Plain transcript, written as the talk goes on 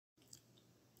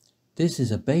This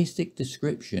is a basic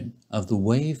description of the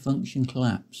wave function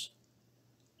collapse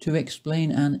to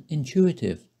explain an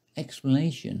intuitive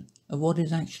explanation of what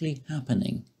is actually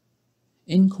happening.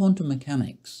 In quantum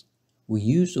mechanics, we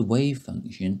use the wave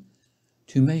function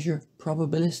to measure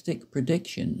probabilistic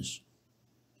predictions.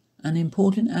 An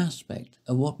important aspect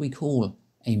of what we call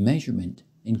a measurement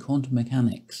in quantum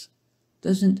mechanics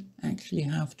doesn't actually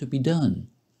have to be done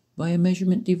by a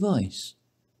measurement device.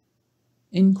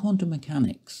 In quantum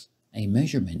mechanics, a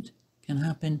measurement can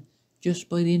happen just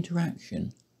by the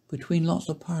interaction between lots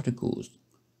of particles,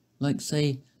 like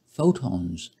say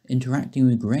photons interacting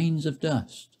with grains of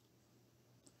dust.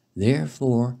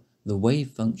 Therefore, the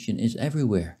wave function is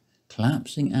everywhere,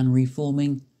 collapsing and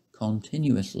reforming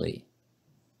continuously.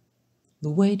 The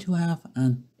way to have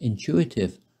an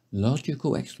intuitive,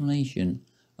 logical explanation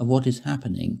of what is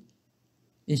happening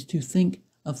is to think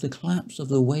of the collapse of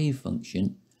the wave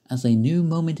function as a new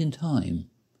moment in time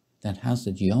that has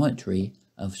the geometry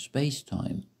of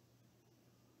space-time.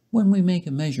 When we make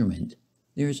a measurement,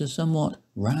 there is a somewhat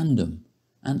random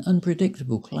and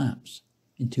unpredictable collapse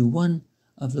into one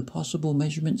of the possible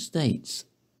measurement states,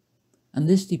 and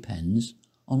this depends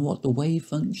on what the wave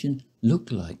function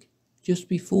looked like just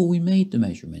before we made the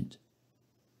measurement.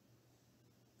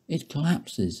 It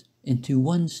collapses into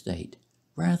one state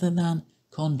rather than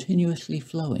continuously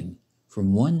flowing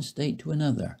from one state to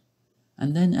another,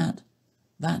 and then at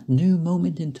that new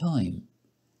moment in time,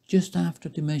 just after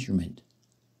the measurement,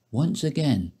 once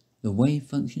again the wave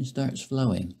function starts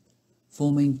flowing,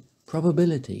 forming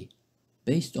probability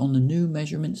based on the new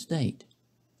measurement state.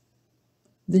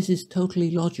 This is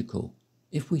totally logical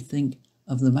if we think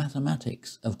of the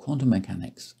mathematics of quantum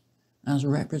mechanics as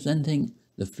representing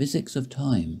the physics of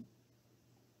time.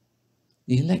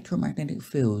 The electromagnetic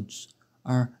fields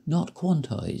are not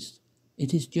quantized.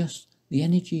 It is just the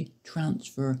energy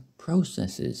transfer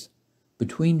processes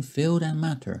between field and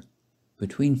matter,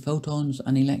 between photons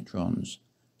and electrons,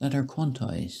 that are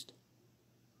quantized.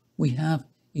 We have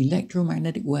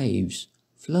electromagnetic waves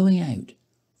flowing out,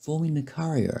 forming the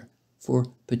carrier for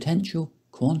potential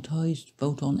quantized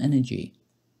photon energy.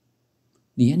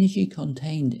 The energy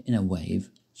contained in a wave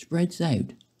spreads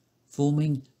out,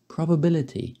 forming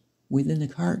probability within the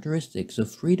characteristics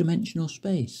of three-dimensional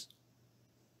space.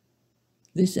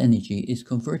 This energy is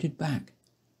converted back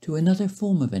to another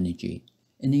form of energy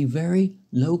in a very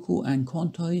local and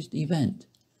quantized event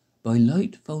by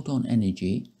light photon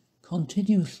energy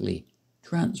continuously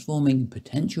transforming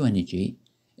potential energy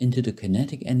into the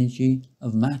kinetic energy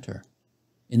of matter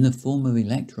in the form of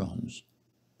electrons.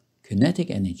 Kinetic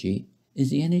energy is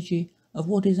the energy of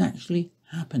what is actually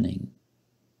happening.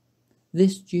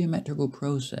 This geometrical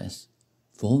process,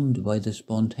 formed by the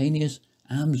spontaneous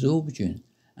absorption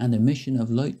and emission of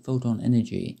light photon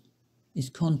energy, is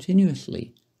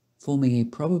continuously forming a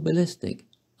probabilistic,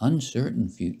 uncertain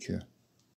future.